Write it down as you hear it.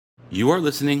You are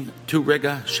listening to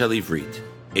Rega Shel Ivrit,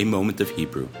 a moment of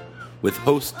Hebrew, with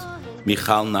host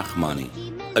Michal Nachmani,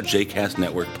 a JCast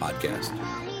Network podcast.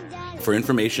 For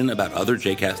information about other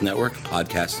JCast Network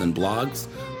podcasts and blogs,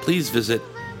 please visit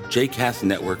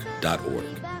jcastnetwork.org.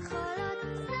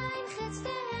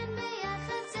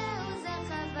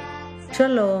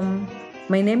 Shalom,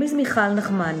 my name is Michal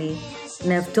Nachmani,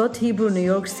 and I've taught Hebrew in New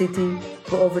York City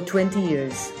for over 20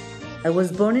 years. I was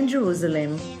born in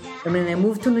Jerusalem, and when I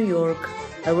moved to New York,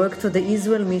 I worked for the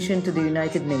Israel Mission to the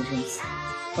United Nations.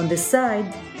 On the side,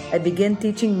 I began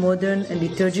teaching modern and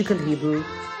liturgical Hebrew,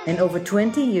 and over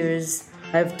 20 years,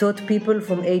 I have taught people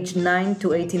from age 9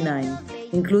 to 89,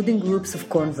 including groups of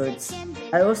converts.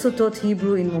 I also taught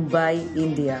Hebrew in Mumbai,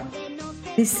 India.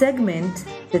 This segment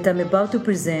that I'm about to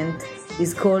present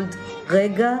is called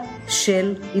Rega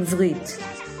Shel Ivrit,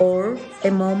 or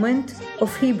a moment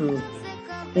of Hebrew.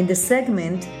 In the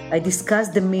segment, I discuss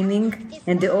the meaning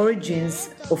and the origins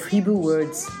of Hebrew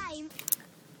words.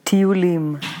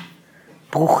 טיולים.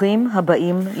 ברוכים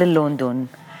הבאים ללונדון.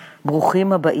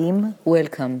 ברוכים הבאים,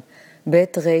 welcome.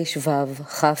 בית רש וו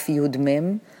כף יוד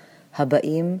מם,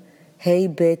 הבאים, ה'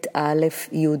 בית א'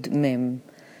 יוד מם.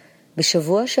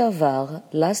 בשבוע שעבר,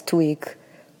 last week,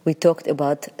 we talked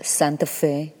about Santa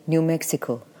Fe, New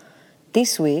Mexico.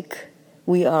 This week,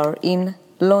 we are in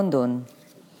London.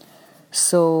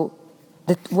 So,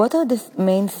 what are the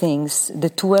main things, the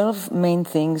 12 main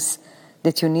things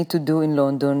that you need to do in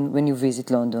London when you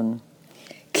visit London?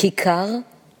 Kikar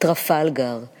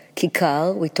Trafalgar.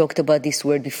 Kikar, we talked about this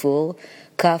word before.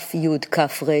 Kaf Yud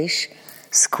Kaf Resh,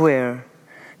 square.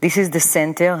 This is the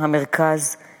center,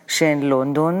 המרכז של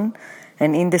London,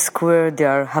 and in the square there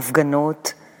are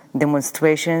הפגנות,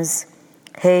 demonstrations,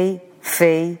 ה',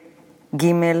 פ',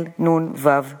 ג', נ',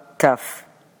 ו', ת'.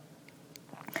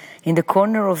 In the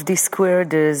corner of this square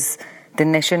there's the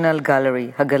National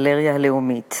Gallery, הגלריה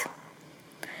הלאומית.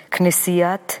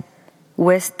 כנסיית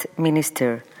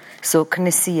Westminster. So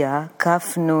כנסייה,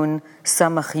 כף נון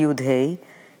סמך יוד ה',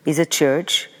 is a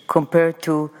church compared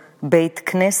to בית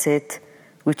כנסת,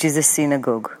 which is a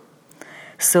synagogue.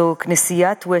 So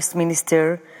כנסיית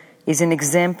Westminster is an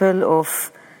example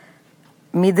of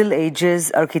Middle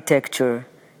Ages architecture.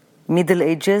 Middle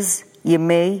Ages,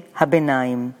 ימי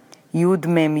הביניים. Yud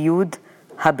Mem Yud,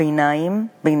 Habeinayim.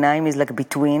 Beinayim is like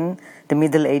between the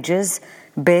Middle Ages.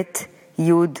 Bet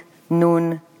Yud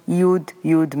Nun Yud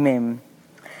Yud Mem.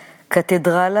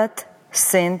 Cathedralat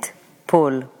Saint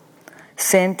Paul.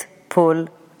 Saint Paul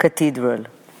Cathedral.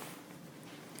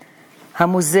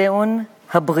 Hamuzeon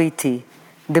Habriti.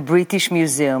 The British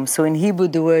Museum. So in Hebrew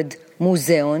the word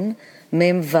museon,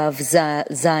 Mem Vav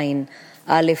Zain,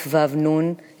 Aleph Vav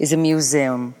Nun, is a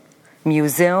museum.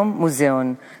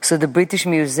 Museum. So the British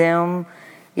Museum,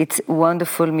 it's a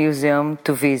wonderful museum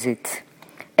to visit.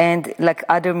 And like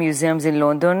other museums in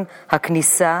London,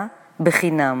 הכניסה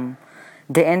בחינם.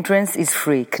 The entrance is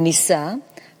free. כניסה,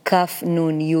 כף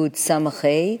נון יוד סמך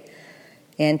ה',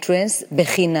 entrance,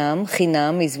 בחינם,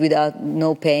 חינם is without,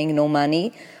 no paying, no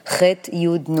money, ח'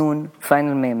 יוד נון,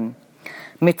 final mem.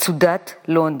 מצודת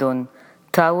London,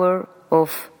 Tower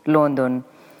of London.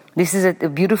 This is a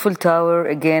beautiful tower,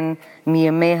 again,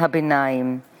 מימי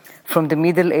הביניים, from the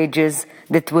Middle Ages,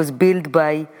 that was built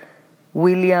by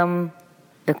William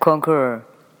the Conqueror.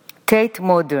 Tate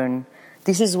Modern.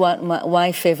 This is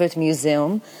my favorite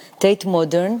museum. Tate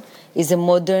Modern is a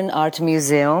modern art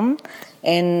museum,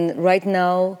 and right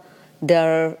now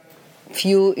there are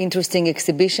few interesting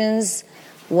exhibitions.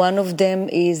 One of them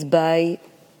is by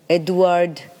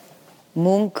Edward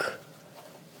Munch,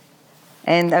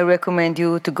 and I recommend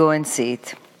you to go and see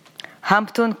it.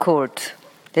 Hampton Court,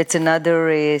 that's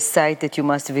another site that you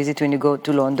must visit when you go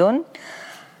to London.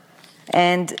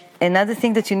 And another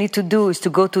thing that you need to do is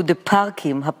to go to the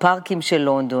parkim, הפארקים של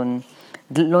London,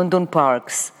 the London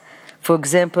parks. For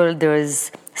example, there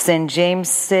is St.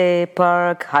 James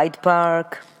Park, Hyde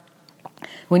Park.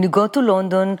 When you go to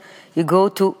London, you go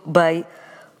to by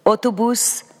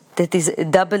autobus, that is a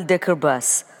double-decker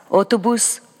bus.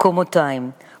 Autobus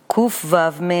קומותיים. Kuf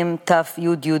Vav Mem Taf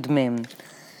Yud Yud Mem.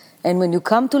 And when you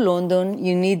come to London,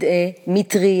 you need a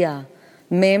mitriya,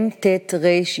 Mem Tet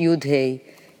Resh Yud Hey.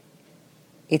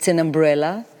 It's an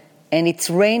umbrella, and it's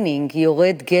raining,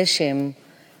 יורד גשם,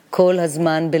 כל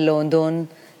הזמן בלונדון,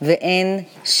 ואין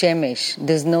שמש,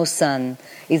 there's no sun.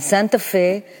 In Santa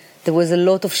Fe, there was a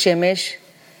lot of shemesh,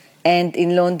 and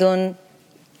in London,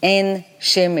 אין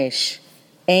שמש.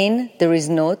 אין, there is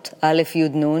not, Aleph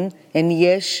Yud Nun, and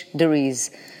yesh, there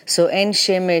is. So אין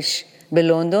שמש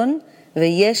בלונדון,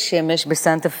 ויש שמש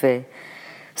בסנטה פה.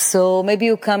 So maybe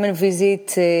you come and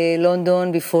visit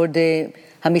London before the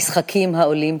המשחקים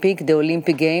האולימפיק, the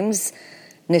Olympic Games,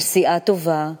 נסיעה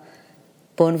טובה,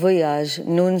 bon voyage,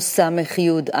 nun samech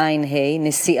yud ein hey,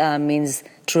 נסיעה means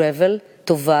travel,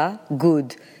 טובה,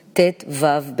 good, tet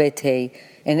vav bet hey.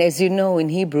 And as you know, in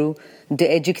Hebrew,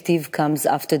 the adjective comes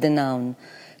after the noun.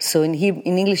 So in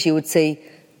English you would say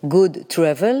good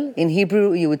travel, in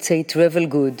Hebrew you would say travel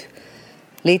good.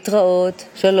 להתראות,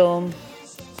 שלום.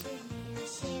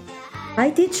 I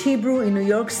teach Hebrew in New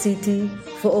York City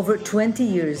for over 20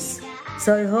 years,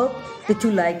 so I hope that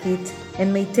you like it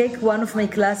and may take one of my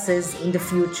classes in the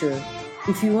future.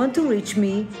 If you want to reach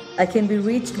me, I can be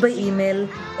reached by email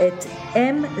at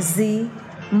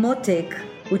mzmotek,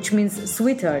 which means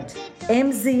sweetheart,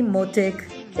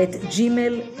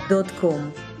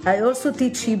 mzmotek@gmail.com. I also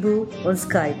teach Hebrew on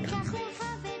Skype.